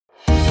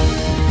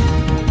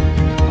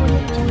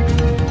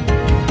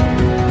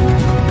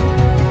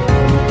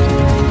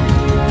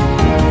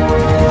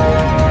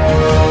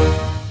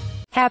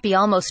happy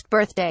almost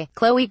birthday,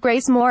 Chloe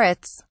Grace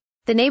Moretz.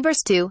 The Neighbors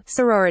 2,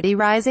 Sorority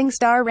Rising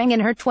star rang in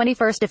her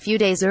 21st a few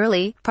days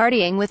early,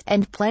 partying with,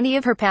 and plenty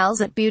of her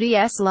pals at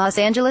Beauty's Los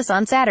Angeles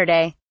on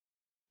Saturday.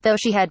 Though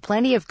she had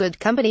plenty of good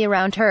company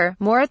around her,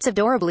 Moretz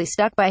adorably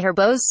stuck by her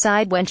beau's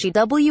side when she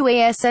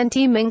wasn't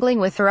mingling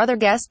with her other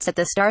guests at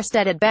the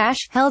star-studded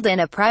bash, held in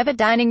a private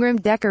dining room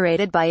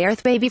decorated by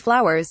Earth baby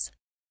flowers.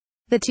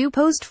 The two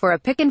posed for a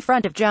pic in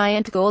front of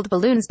giant gold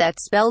balloons that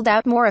spelled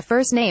out Mora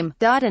first name,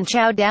 and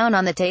chowed down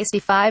on the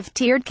tasty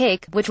 5-tiered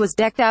cake, which was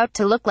decked out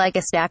to look like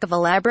a stack of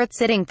elaborate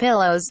sitting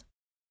pillows.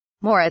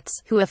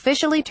 Moretz, who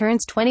officially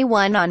turns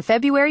 21 on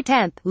February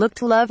 10th,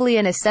 looked lovely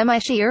in a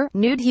semi-sheer,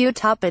 nude-hued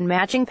top and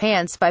matching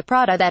pants by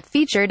Prada that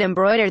featured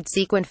embroidered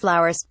sequin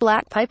flowers,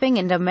 black piping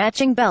and a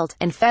matching belt,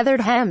 and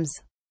feathered hems.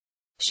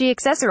 She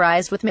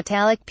accessorized with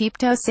metallic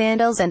peep-toe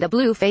sandals and a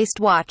blue-faced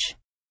watch.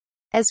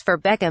 As for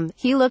Beckham,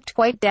 he looked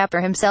quite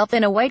dapper himself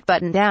in a white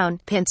button-down,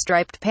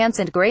 pinstriped pants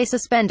and gray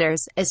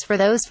suspenders. As for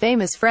those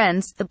famous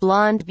friends, the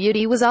blonde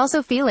beauty was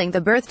also feeling the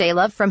birthday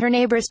love from her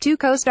Neighbors 2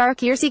 co-star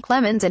Kiersey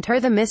Clemons and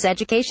her The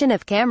Miseducation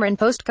of Cameron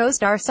Post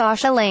co-star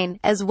Sasha Lane,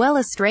 as well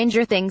as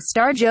Stranger Things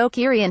star Joe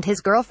Keery and his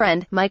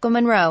girlfriend, Michael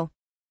Monroe.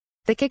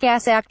 The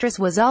kick-ass actress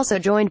was also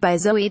joined by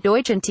Zoe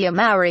Deutch and Tia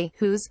Mowry,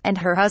 and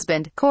her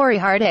husband, Corey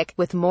Hardick,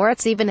 with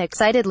Moretz even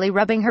excitedly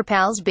rubbing her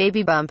pal's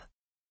baby bump.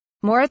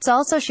 Moretz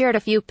also shared a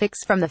few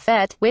pics from the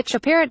fete, which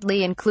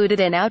apparently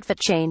included an outfit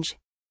change.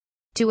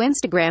 To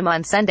Instagram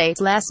on Sunday,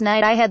 last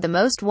night I had the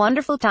most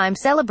wonderful time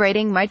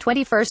celebrating my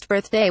 21st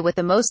birthday with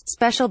the most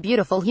special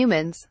beautiful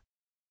humans.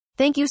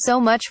 Thank you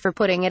so much for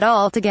putting it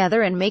all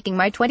together and making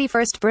my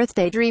 21st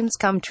birthday dreams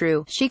come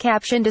true, she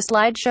captioned a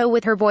slideshow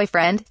with her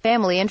boyfriend,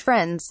 family and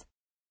friends.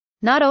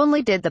 Not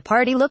only did the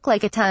party look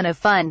like a ton of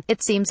fun,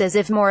 it seems as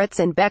if Moretz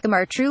and Beckham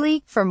are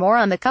truly. For more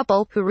on the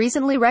couple, who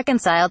recently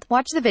reconciled,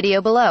 watch the video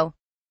below.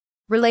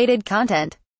 Related content.